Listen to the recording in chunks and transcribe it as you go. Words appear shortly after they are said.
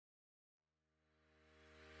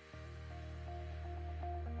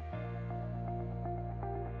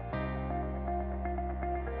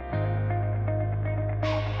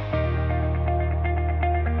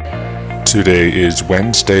Today is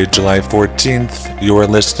Wednesday, July 14th. You are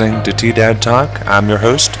listening to T-Dad Talk. I'm your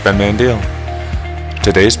host, Ben Mandil.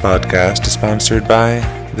 Today's podcast is sponsored by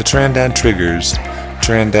the Trindad Triggers,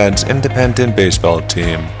 Trindad's independent baseball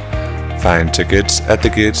team. Find tickets at the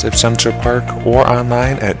gates of Central Park or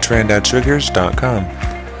online at trindadtriggers.com.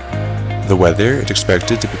 The weather is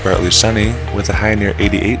expected to be partly sunny with a high near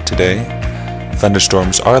 88 today.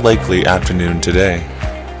 Thunderstorms are likely afternoon today.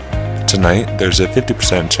 Tonight, there's a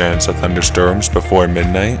 50% chance of thunderstorms before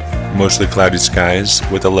midnight, mostly cloudy skies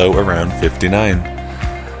with a low around 59.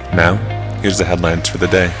 Now, here's the headlines for the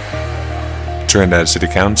day. Trindad City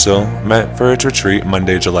Council met for its retreat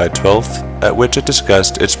Monday, July 12th, at which it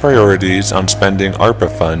discussed its priorities on spending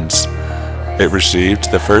ARPA funds. It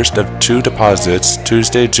received the first of two deposits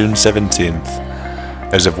Tuesday, June 17th.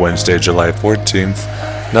 As of Wednesday, July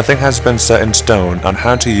 14th, nothing has been set in stone on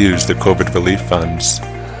how to use the COVID relief funds.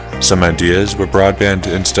 Some ideas were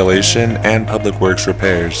broadband installation and public works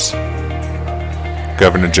repairs.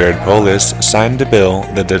 Governor Jared Polis signed a bill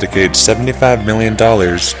that dedicates $75 million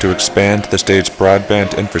to expand the state's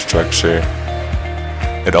broadband infrastructure.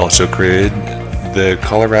 It also created the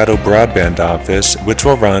Colorado Broadband Office, which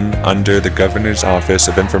will run under the Governor's Office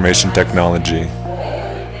of Information Technology.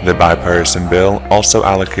 The bipartisan bill also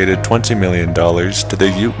allocated $20 million to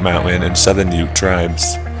the Ute Mountain and Southern Ute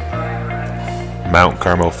tribes. Mount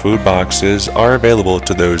Carmel food boxes are available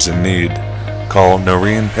to those in need. Call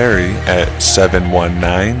Noreen Perry at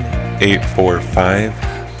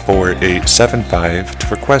 719-845-4875 to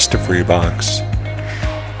request a free box.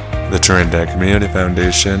 The Trindad Community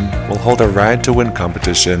Foundation will hold a Ride to Win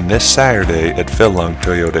competition this Saturday at Phil Long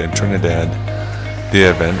Toyota in Trinidad. The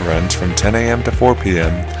event runs from 10 a.m. to 4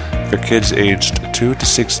 p.m. for kids aged 2 to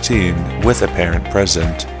 16 with a parent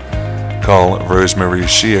present. Call Rosemary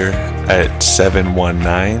Shear at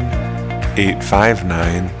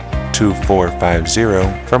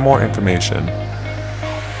 719-859-2450 for more information.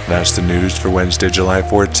 That's the news for Wednesday, July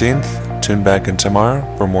 14th. Tune back in tomorrow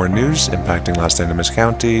for more news impacting Las Animas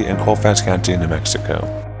County and Colfax County, New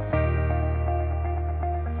Mexico.